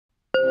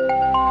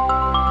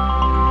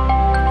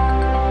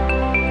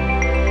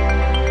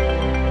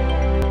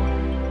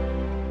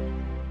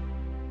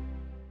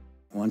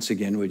once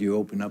again, would you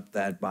open up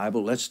that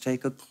Bible? Let's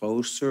take a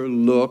closer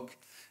look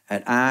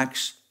at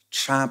Acts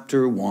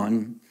chapter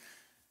 1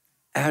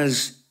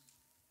 as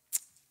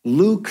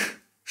Luke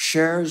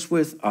shares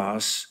with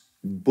us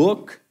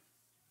book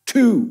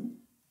 2,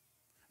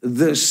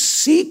 the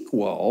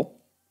sequel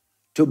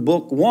to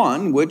book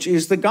 1, which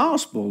is the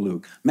Gospel of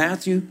Luke.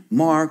 Matthew,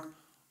 Mark,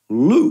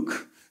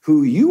 Luke,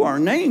 who you are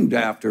named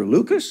after,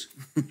 Lucas.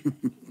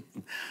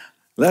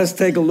 Let's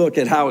take a look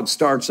at how it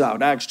starts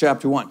out, Acts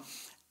chapter 1.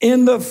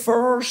 In the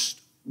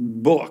first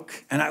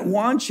book, and I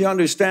want you to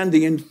understand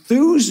the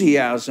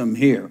enthusiasm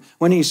here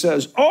when he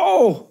says,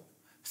 oh,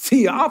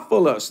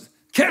 Theophilus,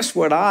 guess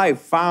what I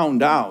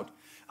found out?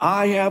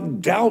 I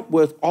have dealt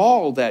with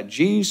all that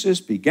Jesus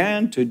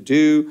began to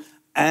do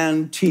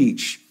and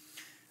teach.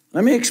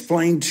 Let me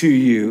explain to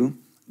you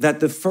that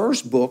the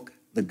first book,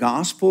 the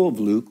Gospel of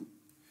Luke,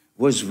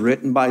 was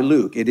written by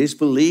Luke. It is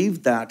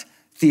believed that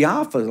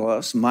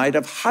Theophilus might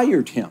have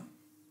hired him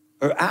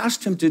or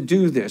asked him to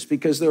do this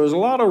because there was a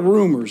lot of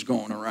rumors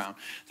going around.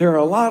 There are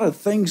a lot of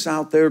things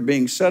out there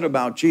being said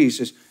about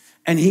Jesus,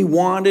 and he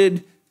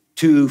wanted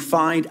to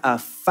find a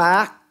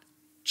fact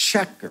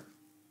checker,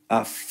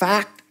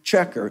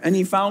 and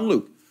he found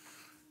Luke.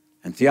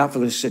 And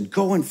Theophilus said,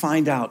 go and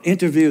find out,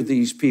 interview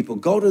these people,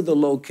 go to the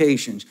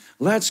locations.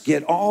 Let's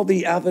get all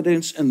the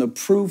evidence and the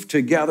proof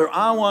together.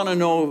 I want to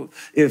know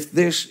if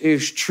this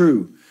is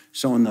true.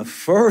 So in the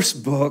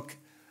first book,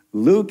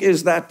 Luke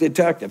is that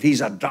detective.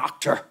 He's a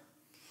doctor,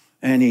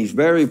 and he's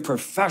very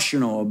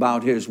professional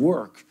about his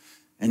work.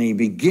 And he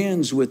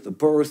begins with the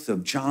birth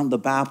of John the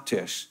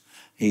Baptist.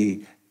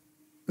 He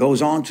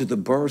goes on to the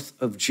birth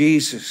of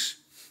Jesus.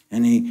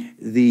 And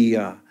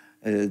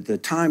the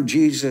time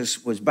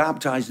Jesus was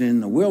baptized in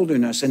the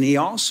wilderness. And he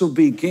also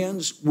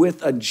begins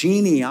with a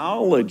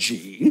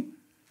genealogy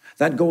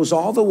that goes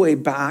all the way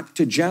back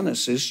to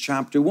Genesis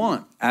chapter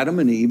 1, Adam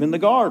and Eve in the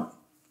garden.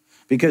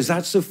 Because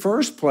that's the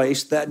first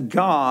place that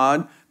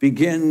God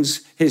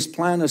begins his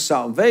plan of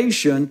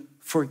salvation,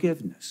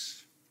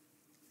 forgiveness.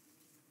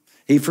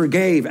 He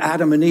forgave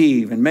Adam and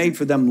Eve and made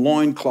for them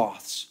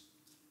loincloths.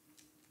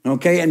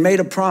 Okay, and made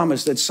a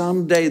promise that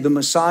someday the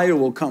Messiah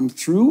will come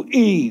through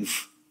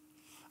Eve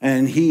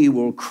and he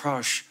will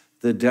crush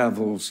the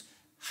devil's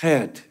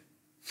head.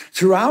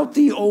 Throughout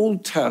the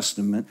Old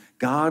Testament,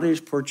 God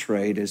is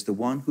portrayed as the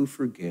one who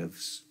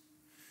forgives.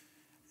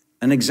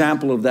 An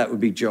example of that would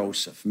be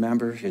Joseph.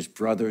 Remember, his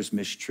brothers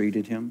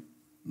mistreated him,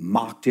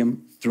 mocked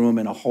him, threw him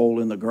in a hole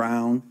in the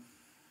ground,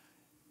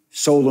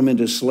 sold him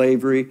into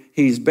slavery.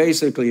 He's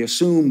basically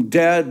assumed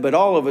dead, but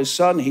all of a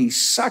sudden he's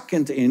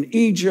second in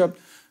Egypt.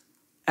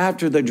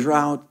 After the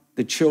drought,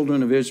 the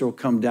children of Israel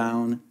come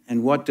down,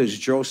 and what does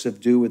Joseph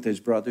do with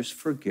his brothers?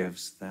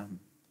 Forgives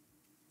them.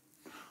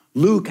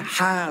 Luke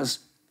has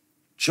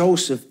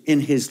Joseph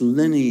in his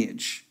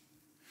lineage.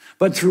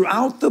 But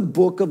throughout the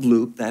book of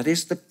Luke, that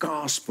is the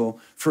gospel,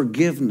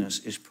 forgiveness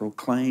is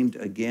proclaimed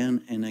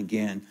again and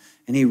again.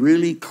 And he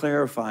really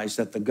clarifies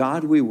that the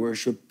God we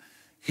worship,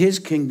 his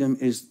kingdom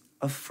is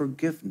of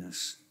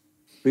forgiveness,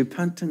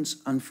 repentance,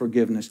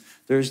 unforgiveness.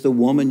 There's the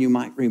woman you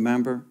might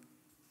remember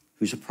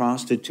who's a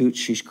prostitute.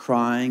 She's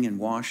crying and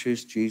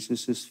washes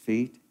Jesus'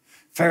 feet.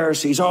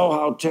 Pharisees, oh,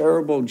 how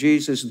terrible,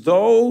 Jesus.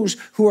 Those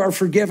who are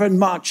forgiven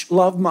much,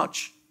 love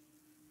much.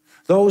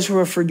 Those who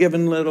are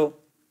forgiven little,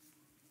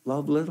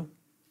 love little.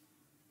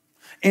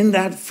 In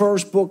that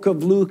first book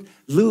of Luke,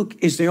 Luke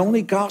is the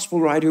only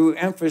gospel writer who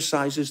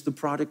emphasizes the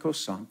prodigal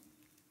son.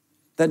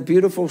 That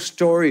beautiful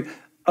story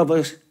of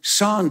a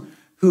son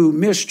who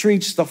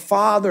mistreats the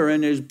father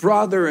and his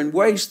brother and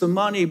wastes the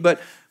money,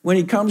 but when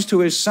he comes to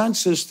his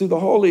senses through the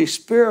Holy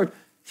Spirit,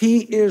 he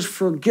is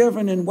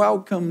forgiven and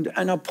welcomed,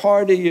 and a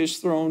party is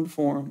thrown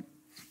for him.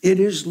 It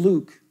is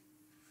Luke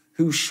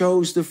who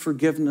shows the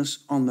forgiveness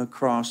on the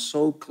cross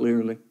so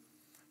clearly,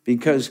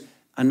 because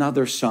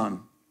another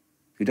son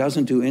who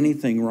doesn't do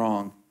anything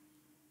wrong,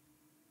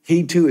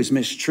 he too is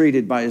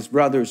mistreated by his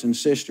brothers and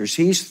sisters.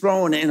 He's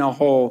thrown in a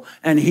hole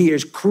and he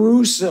is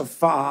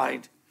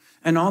crucified.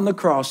 And on the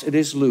cross, it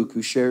is Luke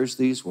who shares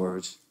these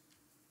words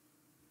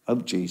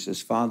of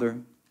Jesus,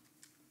 Father,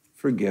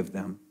 forgive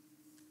them,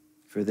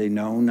 for they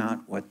know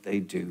not what they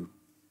do.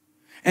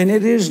 And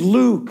it is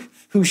Luke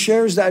who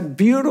shares that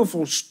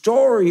beautiful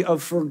story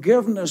of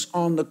forgiveness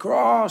on the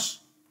cross,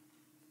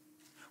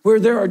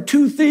 where there are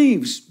two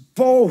thieves,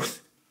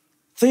 both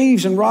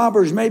thieves and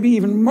robbers, maybe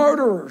even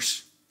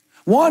murderers.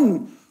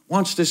 One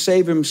wants to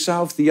save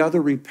himself, the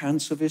other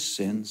repents of his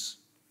sins.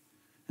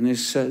 And it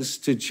says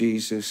to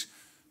Jesus,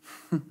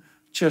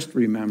 just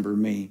remember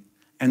me.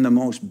 And the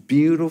most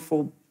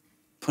beautiful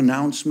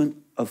pronouncement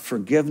of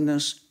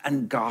forgiveness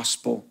and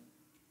gospel.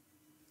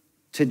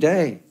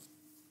 Today,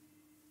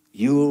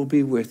 you will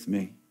be with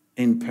me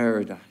in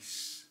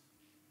paradise.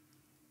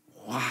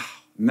 Wow.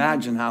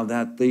 Imagine how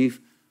that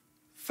thief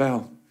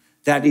felt.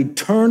 That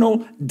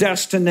eternal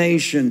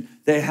destination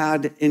they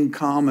had in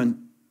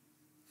common.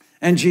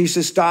 And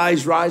Jesus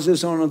dies,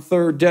 rises on a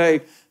third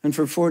day, and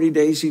for 40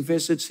 days he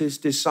visits his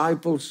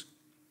disciples.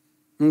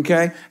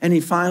 Okay? And he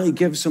finally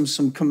gives them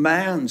some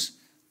commands.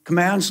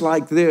 Commands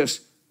like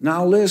this: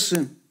 Now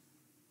listen,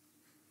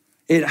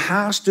 it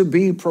has to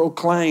be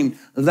proclaimed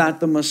that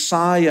the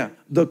Messiah,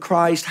 the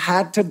Christ,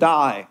 had to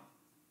die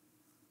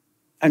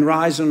and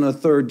rise on the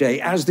third day,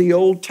 as the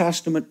Old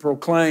Testament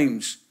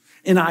proclaims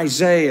in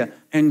Isaiah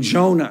and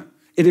Jonah.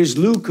 It is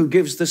Luke who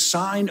gives the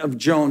sign of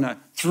Jonah,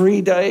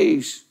 3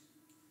 days.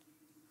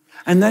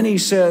 And then he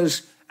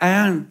says,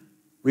 and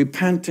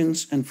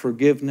repentance and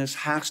forgiveness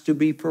has to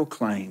be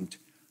proclaimed,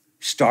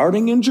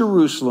 starting in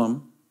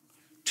Jerusalem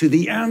to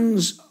the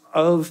ends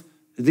of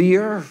the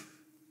earth.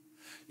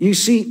 You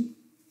see,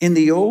 in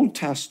the Old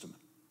Testament,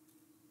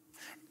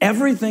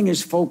 everything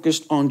is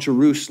focused on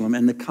Jerusalem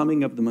and the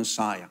coming of the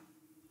Messiah.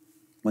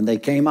 When they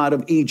came out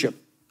of Egypt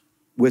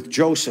with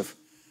Joseph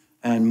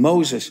and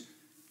Moses,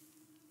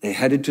 they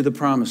headed to the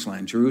promised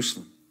land,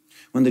 Jerusalem.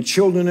 When the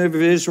children of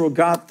Israel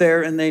got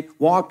there and they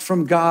walked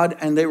from God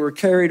and they were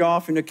carried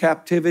off into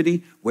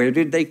captivity, where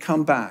did they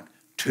come back?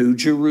 To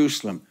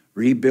Jerusalem,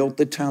 rebuilt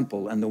the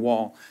temple and the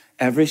wall.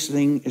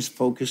 Everything is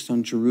focused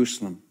on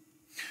Jerusalem.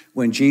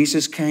 When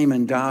Jesus came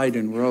and died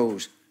and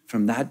rose,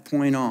 from that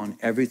point on,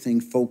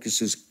 everything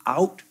focuses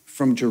out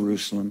from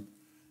Jerusalem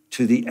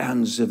to the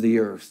ends of the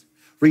earth.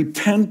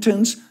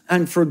 Repentance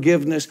and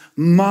forgiveness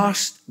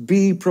must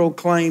be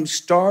proclaimed,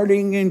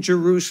 starting in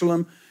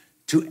Jerusalem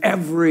to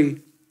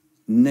every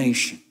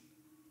nation.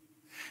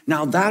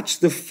 Now, that's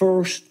the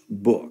first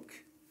book.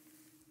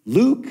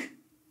 Luke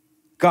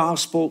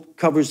Gospel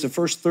covers the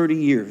first 30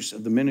 years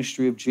of the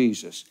ministry of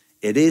Jesus.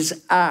 It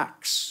is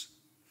Acts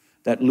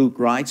that Luke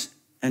writes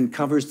and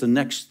covers the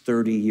next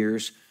 30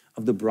 years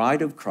of the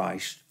bride of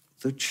Christ,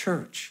 the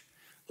church.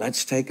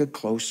 Let's take a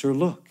closer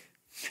look.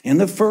 In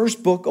the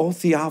first book, O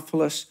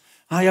Theophilus,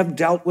 I have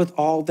dealt with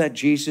all that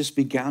Jesus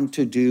began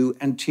to do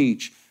and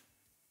teach.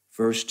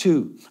 Verse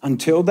 2,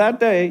 until that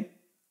day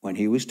when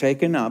he was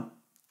taken up,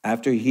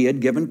 after he had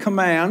given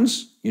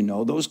commands, you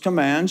know those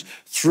commands,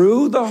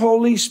 through the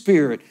Holy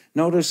Spirit.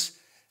 Notice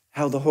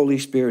how the Holy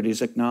Spirit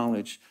is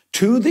acknowledged.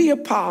 To the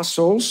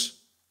apostles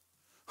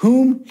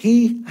whom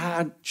he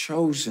had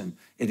chosen.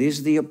 It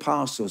is the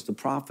apostles, the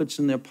prophets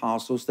and the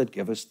apostles that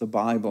give us the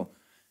Bible.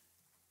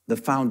 The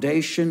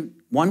foundation,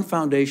 one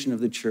foundation of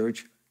the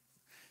church,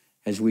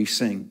 as we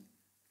sing,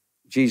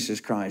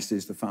 Jesus Christ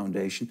is the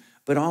foundation,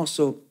 but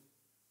also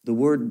the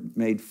Word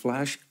made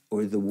flesh,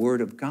 or the Word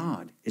of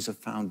God, is a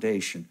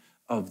foundation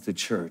of the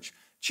church.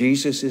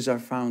 Jesus is our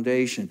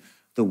foundation.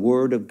 The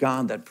Word of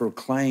God that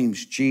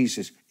proclaims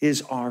Jesus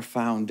is our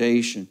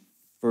foundation.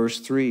 Verse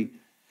 3,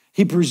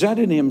 he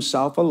presented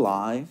himself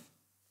alive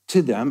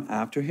to them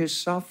after his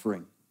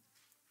suffering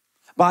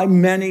by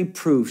many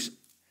proofs.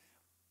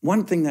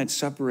 One thing that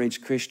separates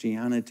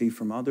Christianity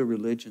from other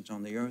religions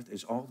on the earth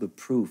is all the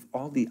proof,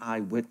 all the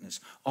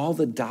eyewitness, all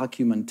the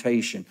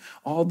documentation,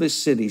 all the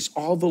cities,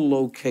 all the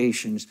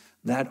locations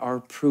that are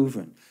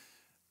proven.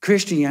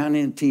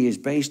 Christianity is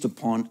based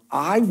upon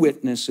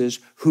eyewitnesses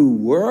who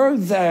were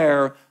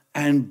there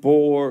and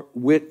bore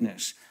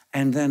witness.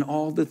 And then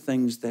all the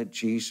things that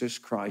Jesus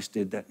Christ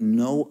did that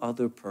no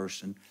other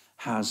person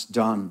has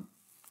done.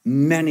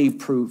 Many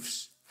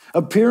proofs.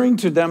 Appearing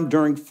to them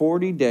during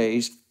 40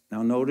 days.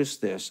 Now notice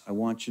this. I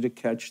want you to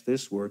catch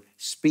this word,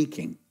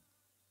 speaking.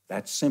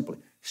 That's simply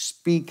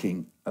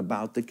speaking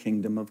about the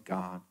kingdom of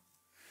God.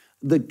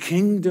 The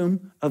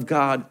kingdom of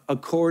God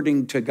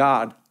according to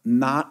God,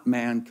 not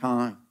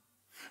mankind.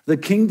 The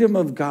kingdom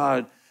of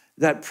God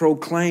that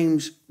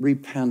proclaims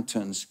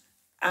repentance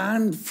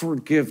and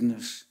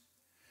forgiveness.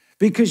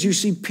 Because you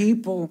see,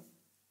 people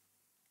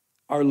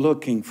are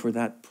looking for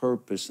that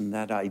purpose and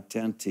that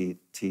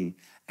identity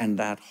and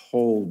that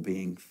hole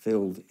being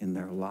filled in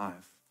their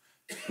life.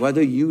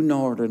 Whether you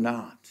know it or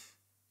not,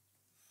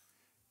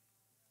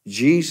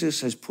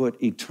 Jesus has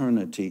put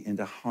eternity in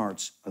the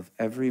hearts of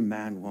every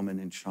man, woman,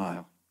 and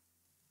child.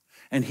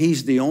 And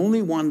he's the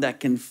only one that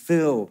can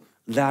fill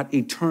that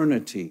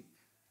eternity,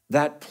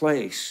 that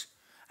place.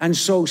 And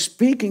so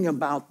speaking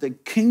about the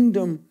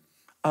kingdom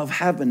of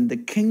heaven, the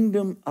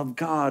kingdom of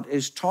God,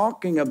 is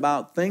talking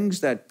about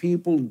things that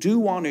people do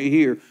want to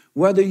hear,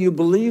 whether you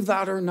believe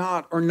that or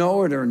not, or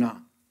know it or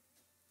not.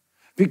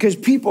 Because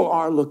people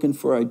are looking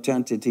for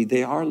identity.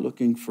 They are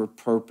looking for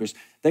purpose.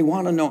 They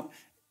want to know,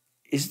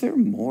 is there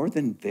more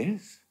than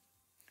this?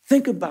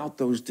 Think about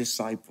those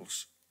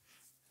disciples,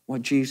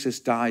 what Jesus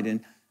died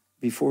in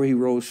before he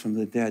rose from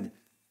the dead.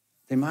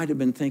 They might have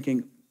been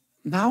thinking,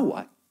 now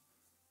what?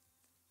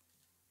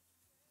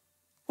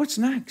 What's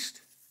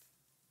next?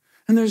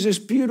 And there's this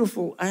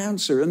beautiful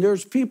answer, and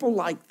there's people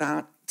like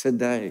that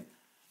today.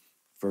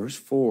 Verse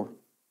 4,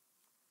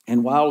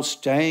 and while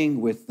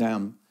staying with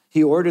them,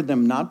 he ordered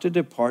them not to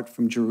depart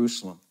from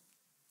Jerusalem,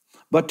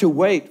 but to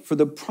wait for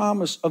the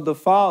promise of the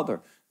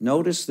Father.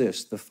 Notice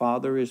this, the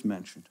Father is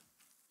mentioned,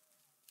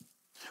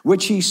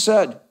 which he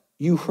said,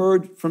 you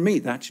heard from me.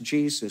 That's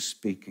Jesus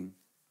speaking.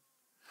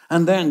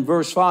 And then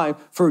verse 5,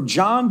 for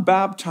John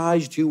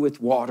baptized you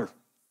with water,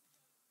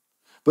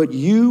 but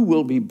you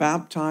will be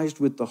baptized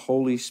with the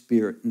Holy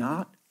Spirit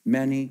not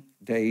many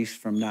days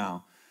from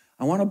now.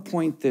 I want to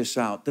point this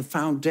out. The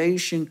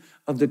foundation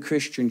of the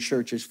Christian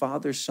church is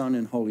Father, Son,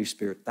 and Holy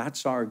Spirit.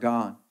 That's our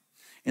God.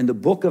 In the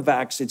book of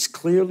Acts, it's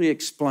clearly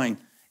explained.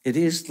 It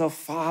is the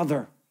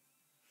Father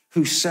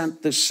who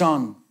sent the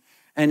Son,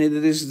 and it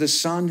is the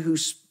Son who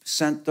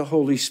sent the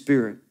Holy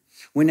Spirit.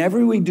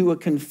 Whenever we do a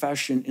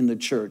confession in the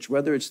church,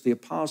 whether it's the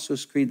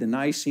Apostles' Creed, the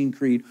Nicene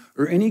Creed,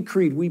 or any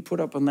creed we put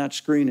up on that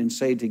screen and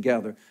say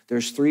together,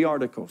 there's 3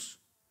 articles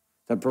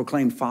that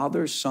proclaim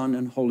Father, Son,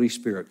 and Holy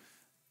Spirit.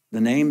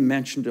 The name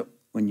mentioned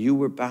when you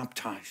were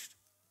baptized.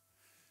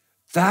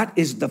 That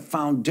is the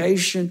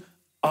foundation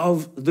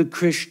of the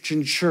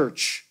Christian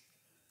church.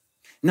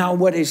 Now,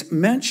 what is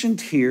mentioned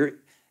here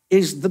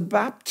is the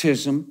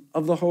baptism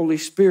of the Holy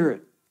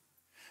Spirit.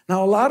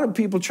 Now, a lot of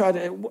people try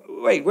to,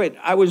 wait,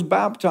 I was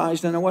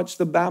baptized, and what's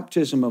the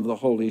baptism of the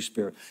Holy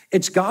Spirit?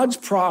 It's God's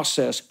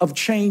process of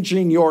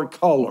changing your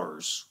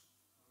colors.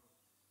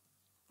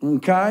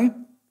 Okay?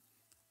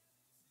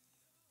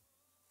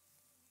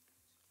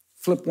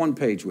 Flip one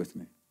page with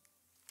me.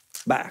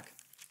 Back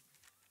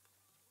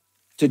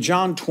to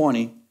John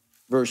 20,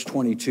 verse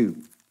 22.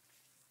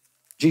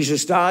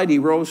 Jesus died, he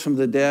rose from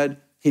the dead,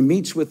 he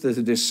meets with the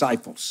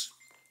disciples.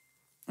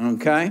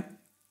 Okay?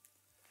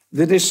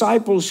 The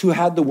disciples who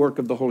had the work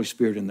of the Holy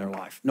Spirit in their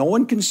life. No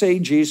one can say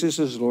Jesus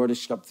is Lord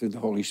except through the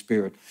Holy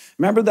Spirit.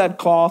 Remember that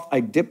cloth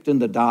I dipped in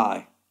the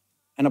dye,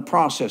 and a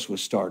process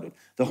was started.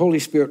 The Holy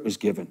Spirit was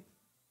given.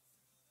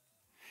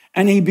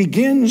 And he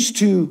begins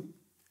to,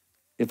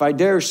 if I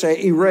dare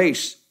say,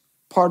 erase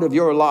part of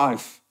your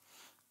life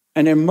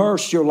and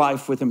immerse your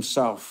life with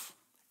himself.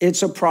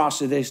 It's a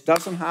process. It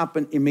doesn't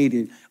happen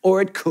immediately,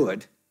 or it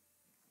could.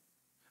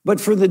 But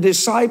for the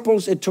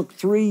disciples, it took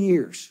 3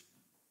 years.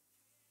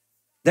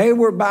 They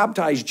were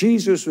baptized.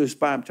 Jesus was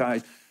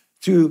baptized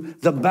through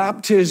the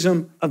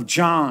baptism of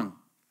John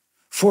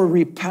for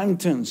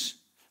repentance.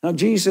 Now,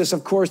 Jesus,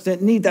 of course,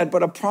 didn't need that,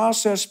 but a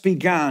process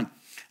began.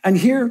 And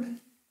here,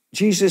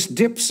 Jesus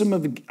dips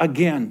them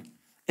again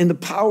in the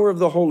power of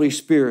the Holy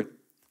Spirit.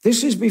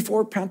 This is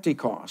before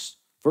Pentecost.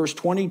 Verse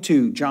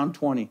 22, John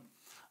 20.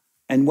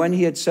 And when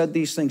he had said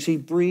these things, he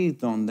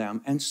breathed on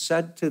them and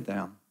said to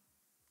them,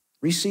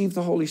 receive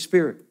the Holy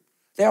Spirit.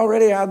 They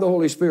already had the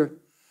Holy Spirit.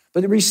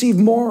 But receive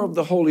more of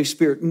the Holy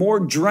Spirit, more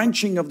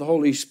drenching of the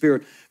Holy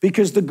Spirit,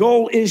 because the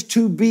goal is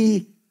to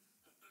be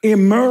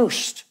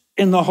immersed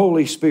in the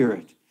Holy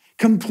Spirit,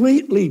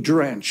 completely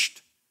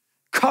drenched,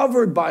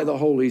 covered by the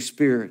Holy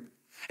Spirit.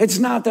 It's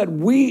not that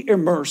we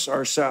immerse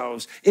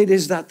ourselves. It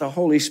is that the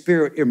Holy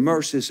Spirit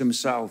immerses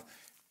himself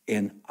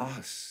in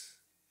us.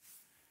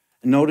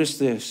 And notice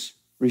this,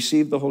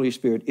 receive the Holy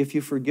Spirit. If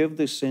you forgive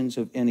the sins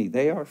of any,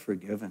 they are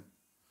forgiven.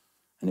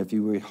 And if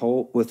you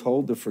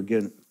withhold the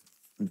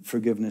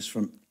forgiveness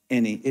from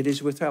any, it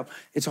is withheld.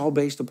 It's all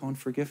based upon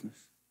forgiveness.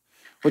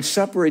 What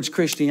separates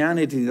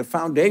Christianity, the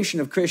foundation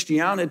of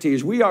Christianity,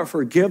 is we are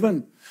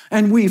forgiven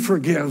and we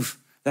forgive.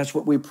 That's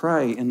what we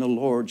pray in the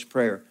Lord's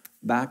Prayer.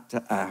 Back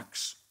to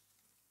Acts.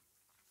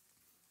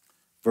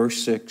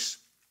 Verse 6.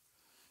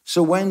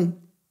 So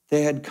when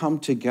they had come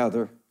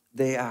together,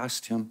 they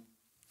asked him,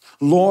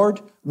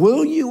 Lord,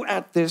 will you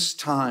at this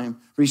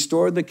time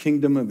restore the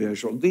kingdom of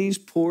Israel? These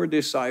poor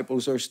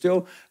disciples are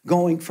still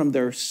going from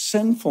their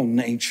sinful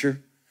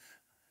nature,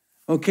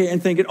 okay,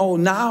 and thinking, oh,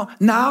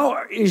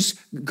 now is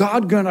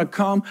God going to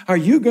come? Are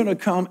you going to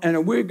come?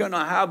 And we're going to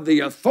have the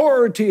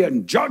authority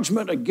and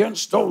judgment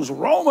against those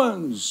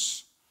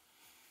Romans.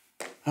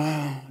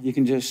 Oh, you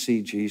can just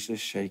see Jesus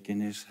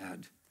shaking his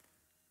head.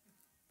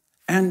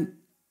 And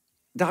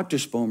Dr.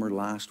 Spomer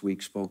last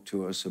week spoke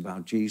to us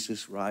about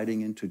Jesus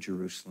riding into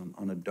Jerusalem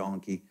on a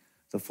donkey,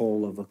 the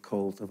foal of a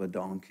colt of a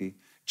donkey,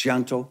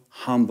 gentle,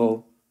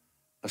 humble,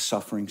 a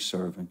suffering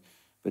servant.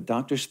 But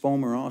Dr.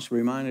 Spomer also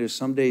reminded us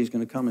someday he's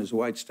going to come as a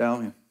white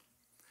stallion,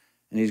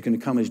 and he's going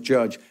to come as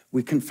judge.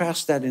 We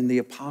confess that in the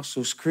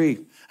Apostles'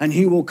 Creed, and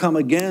he will come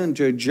again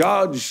to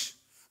judge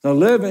the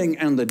living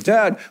and the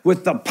dead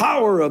with the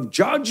power of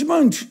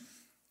judgment,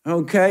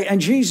 okay?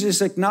 And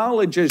Jesus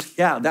acknowledges,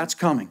 yeah, that's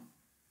coming.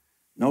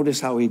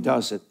 Notice how he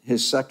does it,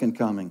 his second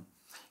coming.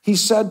 He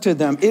said to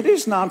them, it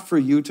is not for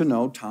you to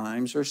know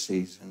times or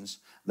seasons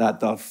that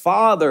the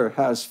Father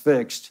has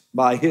fixed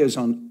by his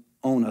own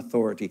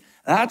authority.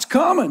 That's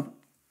coming.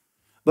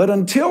 But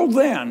until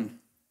then,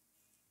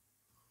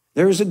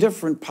 there is a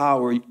different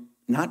power,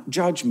 not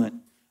judgment,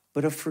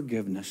 but of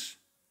forgiveness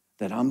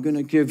that I'm going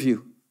to give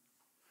you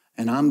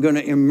and I'm going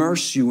to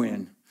immerse you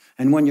in.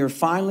 And when you're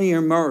finally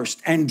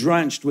immersed and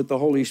drenched with the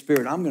Holy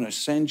Spirit, I'm going to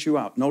send you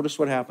out. Notice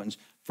what happens.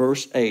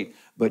 Verse 8,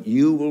 but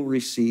you will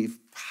receive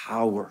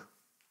power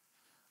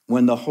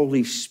when the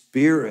Holy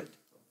Spirit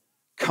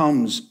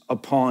comes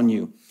upon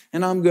you.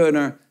 And I'm going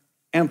to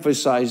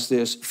emphasize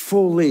this,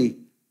 fully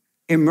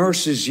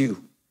immerses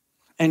you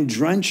and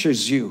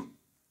drenches you.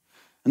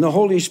 And the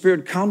Holy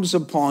Spirit comes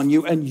upon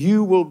you, and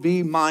you will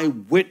be my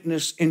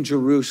witness in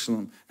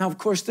Jerusalem. Now, of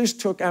course, this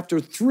took after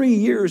 3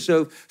 years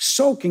of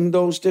soaking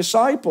those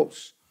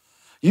disciples.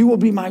 You will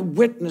be my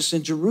witness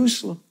in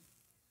Jerusalem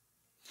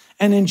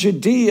and in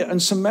Judea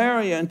and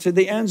Samaria and to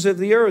the ends of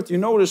the earth. You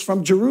notice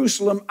from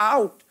Jerusalem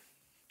out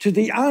to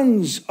the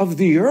ends of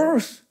the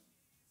earth.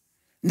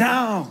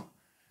 Now,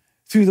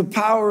 through the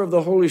power of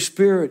the Holy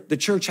Spirit, the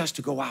church has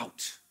to go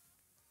out.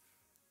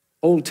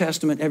 Old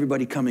Testament,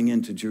 everybody coming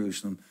into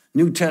Jerusalem.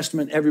 New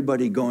Testament,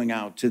 everybody going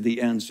out to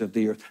the ends of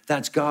the earth.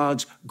 That's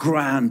God's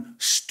grand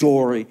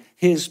story,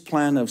 his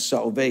plan of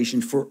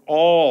salvation for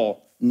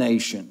all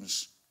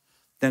nations.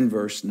 Then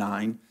verse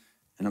 9,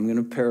 and I'm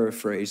going to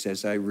paraphrase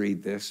as I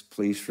read this.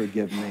 Please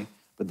forgive me,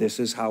 but this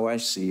is how I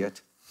see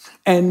it.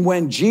 And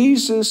when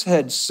Jesus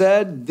had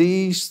said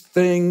these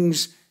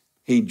things,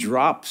 he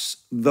drops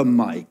the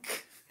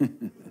mic.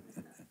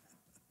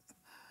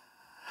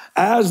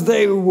 As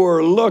they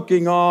were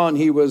looking on,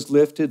 he was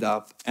lifted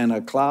up, and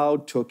a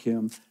cloud took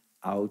him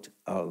out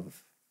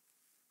of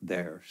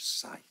their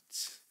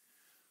sight.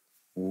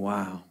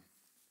 Wow.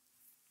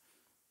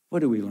 What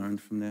do we learn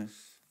from this?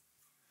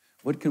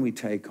 What can we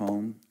take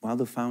home? Well,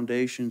 the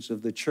foundations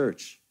of the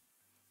church,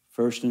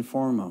 first and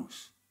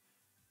foremost.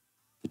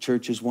 The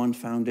church's one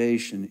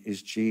foundation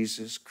is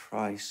Jesus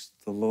Christ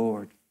the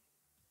Lord.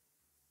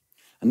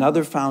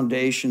 Another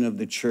foundation of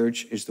the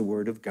church is the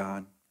Word of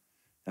God,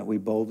 that we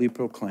boldly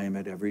proclaim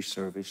at every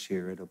service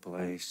here at a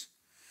place.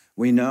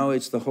 We know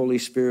it's the Holy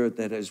Spirit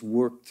that has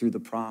worked through the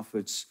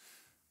prophets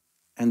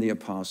and the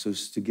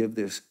apostles to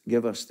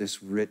give us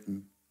this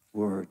written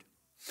word.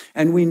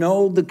 And we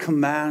know the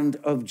command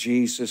of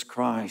Jesus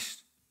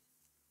Christ,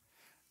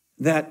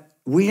 that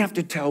we have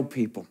to tell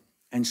people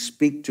and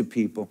speak to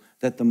people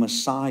that the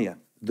Messiah,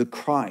 the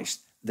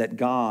Christ, that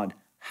God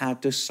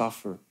had to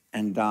suffer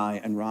and die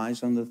and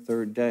rise on the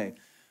third day.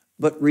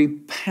 But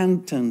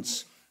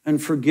repentance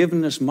and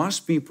forgiveness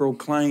must be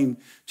proclaimed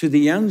to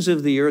the ends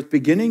of the earth,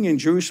 beginning in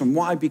Jerusalem.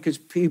 Why? Because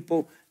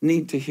people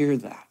need to hear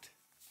that.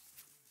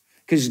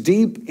 Because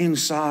deep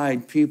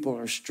inside, people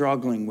are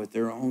struggling with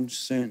their own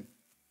sin,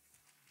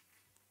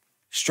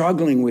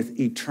 struggling with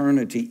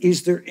eternity.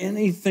 Is there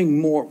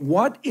anything more?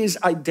 What is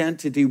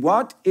identity?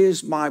 What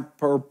is my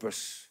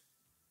purpose?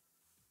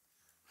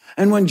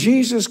 And when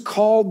Jesus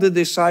called the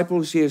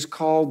disciples, he has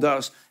called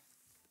us,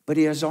 but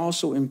he has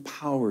also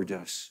empowered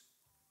us.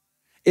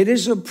 It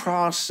is a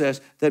process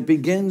that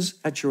begins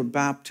at your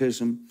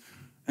baptism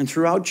and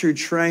throughout your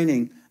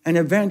training, and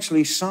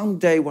eventually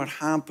someday what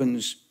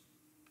happens,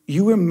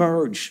 you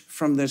emerge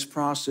from this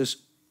process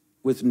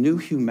with new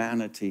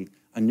humanity,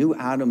 a new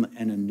Adam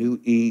and a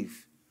new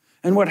Eve.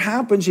 And what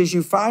happens is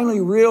you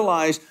finally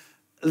realize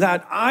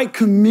that I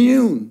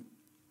commune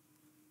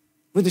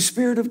with the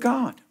Spirit of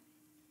God.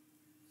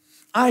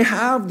 I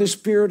have the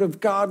Spirit of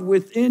God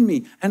within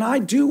me, and I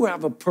do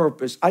have a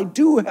purpose. I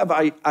do have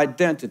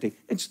identity.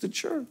 It's the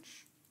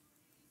church.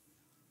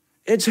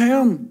 It's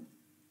him.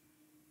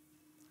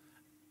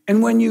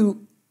 And when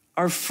you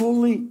are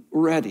fully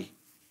ready,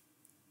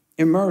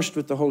 immersed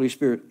with the Holy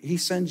Spirit, he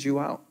sends you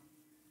out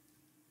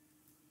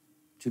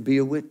to be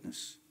a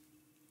witness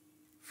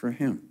for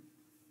him.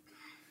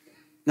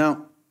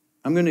 Now,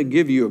 I'm going to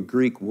give you a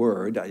Greek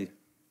word. I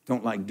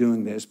don't like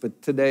doing this,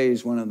 but today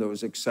is one of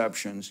those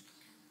exceptions.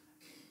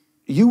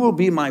 You will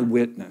be my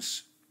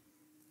witness.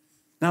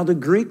 Now, the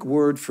Greek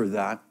word for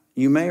that,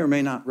 you may or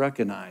may not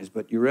recognize,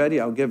 but you ready?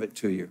 I'll give it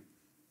to you.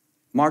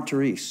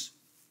 Martyrs.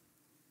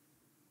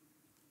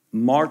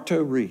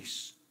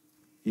 Martyrs.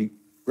 You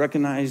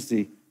recognize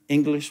the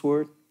English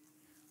word?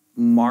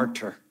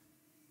 Martyr.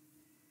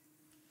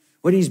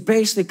 What he's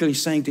basically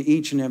saying to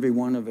each and every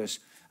one of us,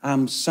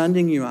 I'm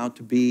sending you out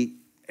to be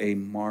a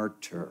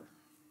martyr.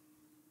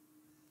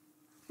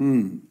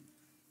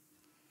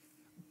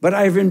 But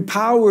I've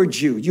empowered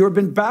you. You've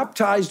been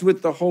baptized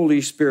with the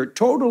Holy Spirit,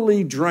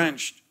 totally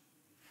drenched.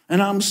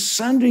 And I'm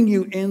sending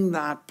you in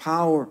that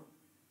power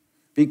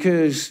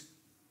because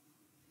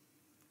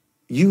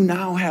you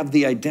now have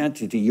the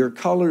identity. Your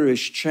color is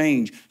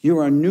changed.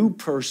 You're a new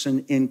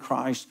person in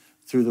Christ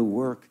through the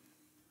work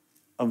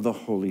of the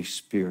Holy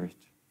Spirit.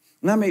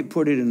 Let me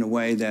put it in a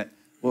way that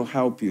will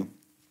help you.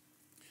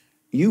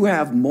 You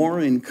have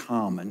more in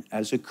common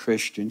as a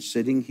Christian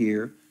sitting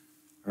here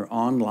or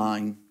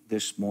online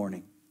this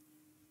morning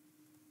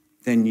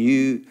than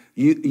you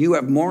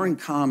have more in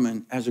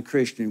common as a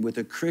Christian with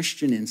a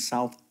Christian in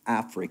South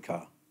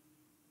Africa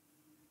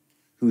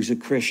who's a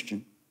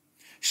Christian.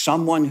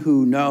 Someone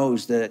who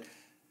knows that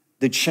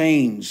the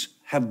chains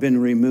have been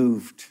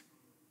removed.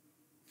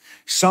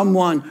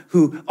 Someone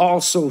who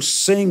also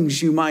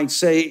sings, you might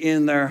say,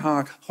 in their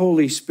heart,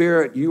 Holy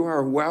Spirit, you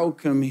are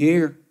welcome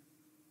here.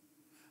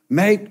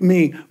 Make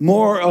me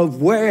more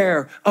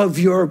aware of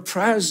your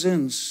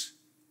presence.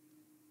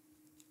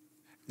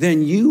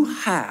 Then you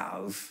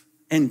have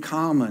in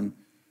common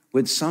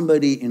with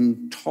somebody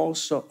in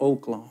Tulsa,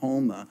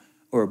 Oklahoma,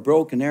 or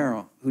Broken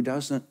Arrow who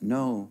doesn't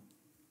know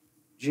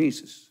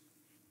Jesus.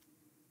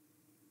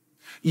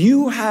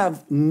 You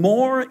have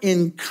more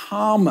in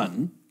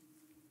common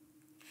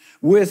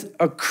with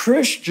a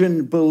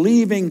Christian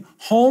believing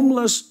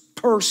homeless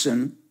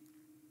person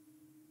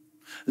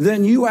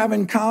than you have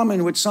in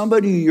common with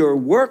somebody you're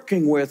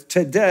working with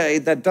today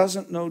that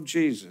doesn't know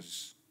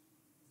Jesus.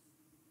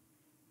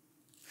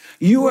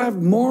 You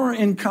have more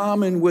in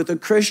common with a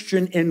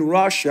Christian in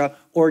Russia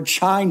or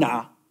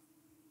China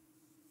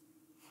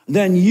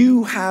then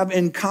you have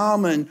in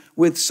common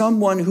with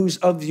someone who's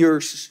of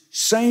your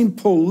same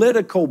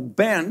political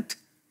bent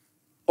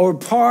or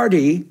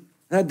party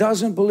that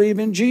doesn't believe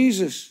in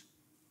Jesus.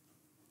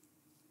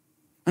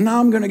 And now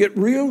I'm going to get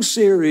real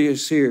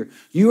serious here.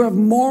 You have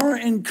more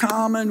in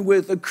common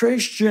with a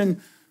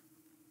Christian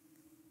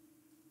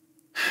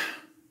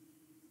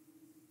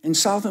in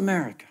South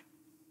America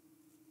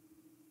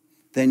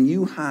than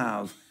you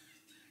have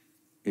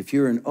if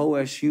you're an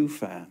OSU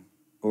fan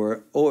or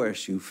an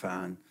OSU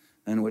fan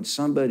than with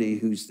somebody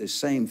who's the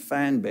same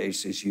fan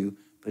base as you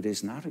but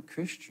is not a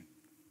Christian.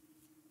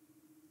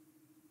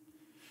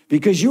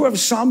 Because you have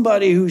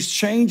somebody whose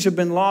chains have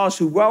been lost,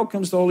 who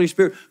welcomes the Holy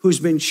Spirit, who's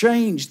been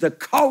changed. The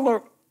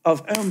color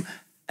of him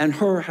and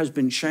her has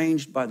been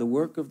changed by the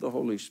work of the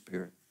Holy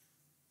Spirit.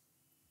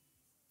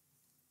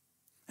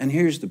 And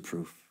here's the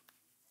proof.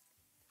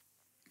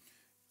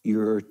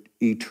 Your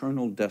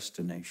eternal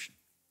destination.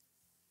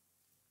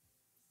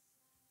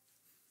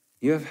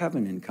 You have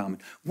heaven in common.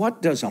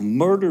 What does a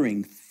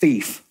murdering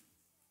thief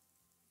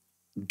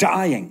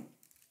dying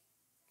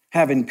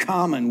have in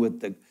common with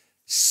the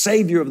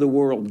Savior of the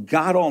world,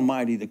 God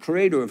Almighty, the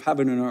creator of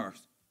heaven and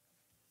earth?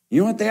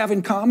 You know what they have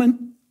in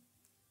common?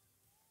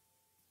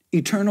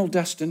 Eternal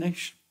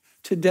destination.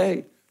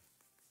 Today,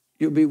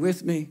 you'll be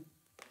with me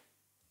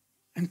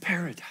in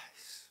paradise.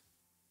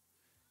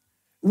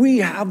 We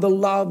have the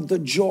love, the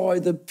joy,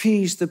 the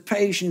peace, the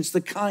patience, the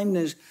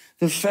kindness,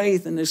 the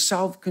faith, and the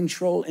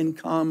self-control in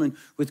common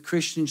with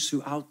Christians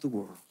throughout the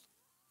world.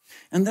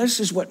 And this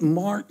is what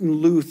Martin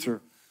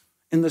Luther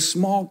in the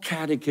Small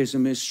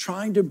Catechism is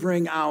trying to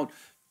bring out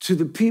to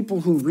the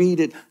people who read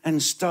it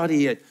and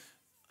study it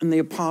in the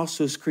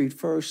Apostles' Creed,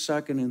 first,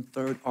 second, and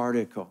third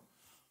article.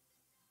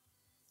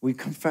 We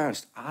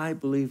confessed, I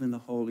believe in the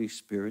Holy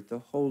Spirit, the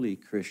holy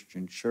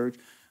Christian church,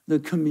 the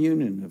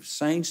communion of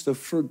saints, the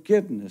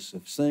forgiveness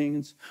of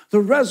sins, the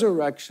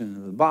resurrection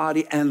of the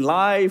body, and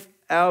life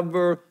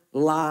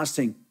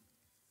everlasting.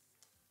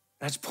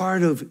 That's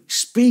part of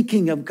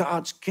speaking of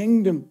God's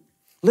kingdom.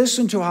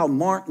 Listen to how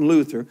Martin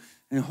Luther,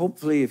 and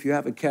hopefully if you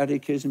have a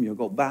catechism, you'll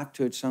go back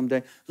to it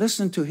someday.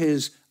 Listen to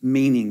his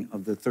meaning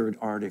of the third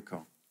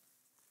article.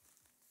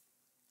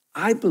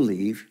 I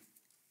believe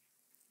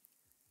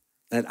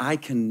that I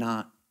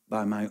cannot,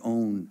 by my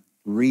own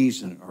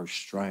reason or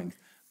strength,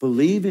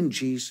 believe in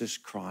Jesus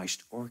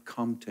Christ or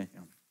come to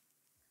him.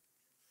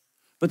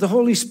 But the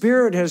Holy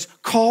Spirit has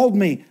called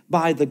me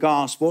by the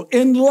gospel,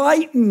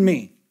 enlightened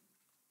me.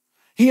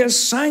 He has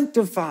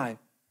sanctified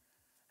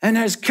and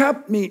has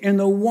kept me in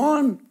the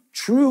one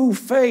true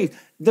faith,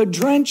 the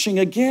drenching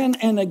again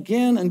and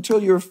again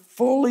until you're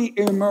fully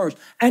immersed.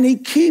 And he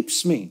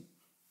keeps me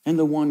in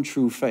the one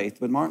true faith.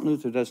 But Martin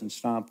Luther doesn't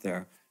stop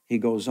there. He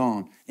goes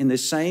on. In the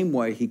same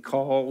way, he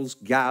calls,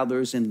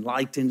 gathers,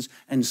 enlightens,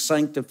 and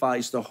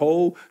sanctifies the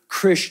whole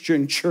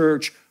Christian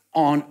church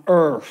on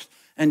earth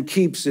and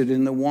keeps it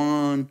in the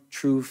one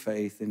true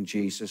faith in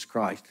Jesus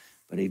Christ.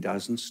 But he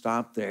doesn't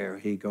stop there.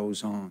 He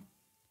goes on.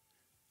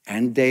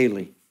 And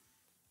daily,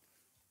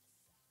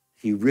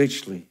 he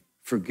richly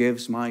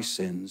forgives my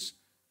sins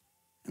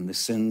and the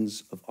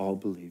sins of all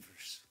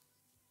believers.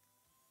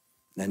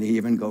 Then he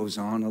even goes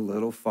on a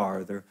little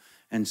farther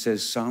and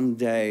says,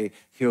 someday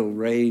he'll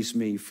raise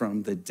me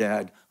from the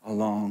dead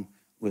along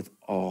with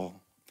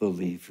all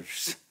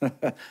believers.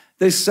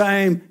 The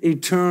same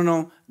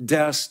eternal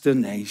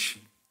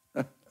destination.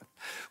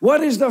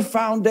 What is the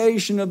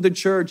foundation of the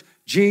church?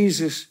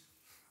 Jesus,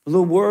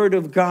 the Word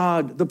of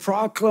God, the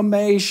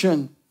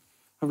proclamation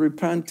of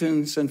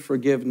repentance and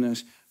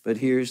forgiveness. But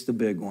here's the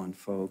big one,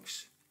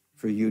 folks,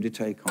 for you to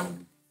take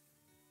home.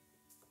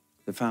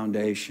 The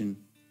foundation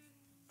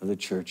of the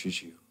church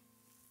is you.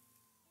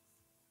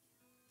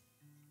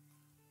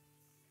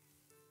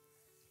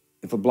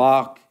 If a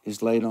block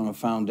is laid on a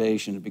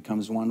foundation, it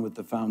becomes one with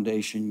the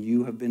foundation.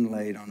 You have been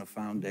laid on a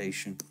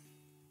foundation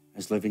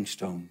as living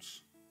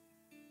stones.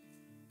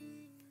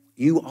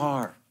 You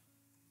are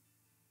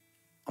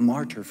a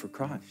martyr for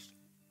Christ,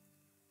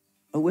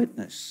 a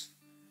witness.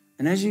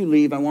 And as you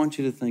leave, I want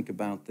you to think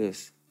about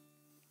this.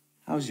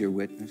 How's your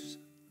witness?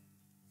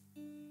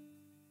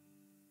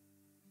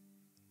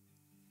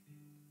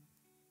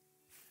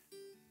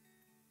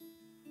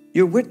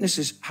 Your witness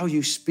is how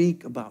you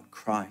speak about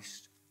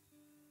Christ,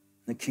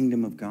 the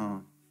kingdom of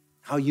God,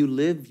 how you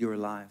live your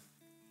life.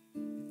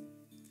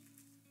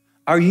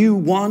 Are you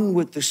one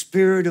with the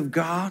Spirit of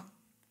God?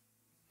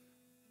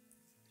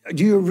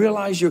 Do you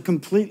realize you're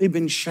completely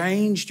been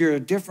changed? You're a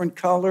different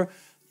color.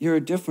 You're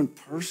a different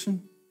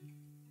person.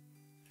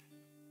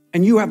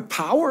 And you have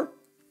power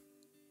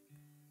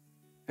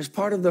as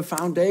part of the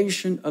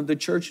foundation of the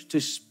church to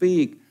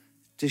speak,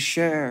 to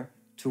share,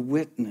 to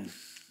witness.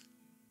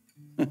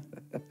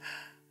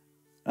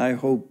 I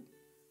hope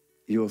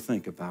you'll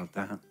think about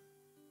that.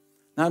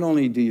 Not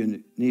only do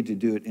you need to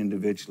do it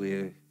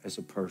individually as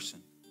a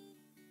person,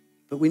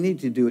 but we need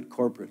to do it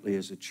corporately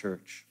as a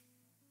church.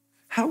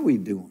 How are we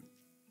doing?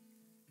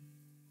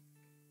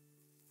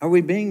 Are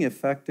we being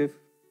effective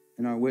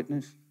in our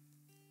witness?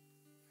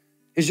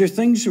 Is there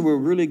things that we're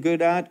really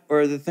good at,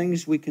 or are there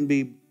things we can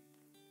be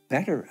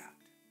better at.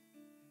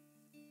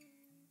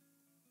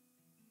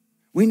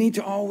 We need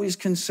to always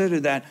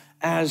consider that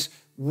as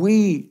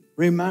we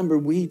remember,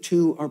 we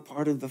too are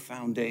part of the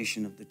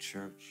foundation of the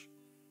church.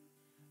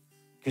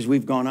 Because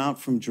we've gone out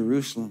from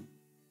Jerusalem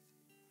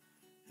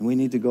and we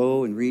need to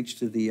go and reach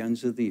to the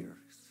ends of the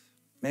earth.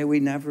 May we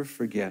never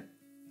forget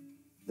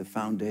the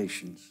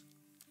foundations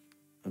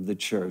of the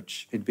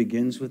church. It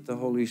begins with the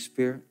Holy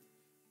Spirit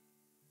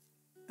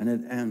and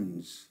it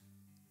ends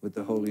with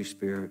the Holy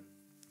Spirit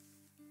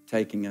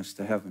taking us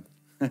to heaven.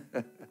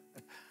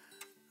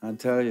 I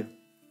tell you,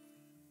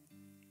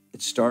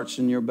 it starts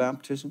in your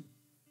baptism,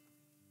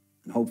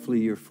 and hopefully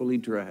you're fully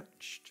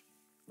drenched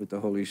with the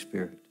Holy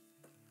Spirit.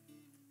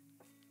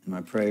 And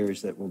my prayer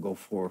is that we'll go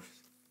forth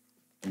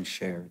and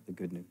share the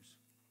good news.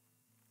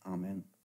 Amen.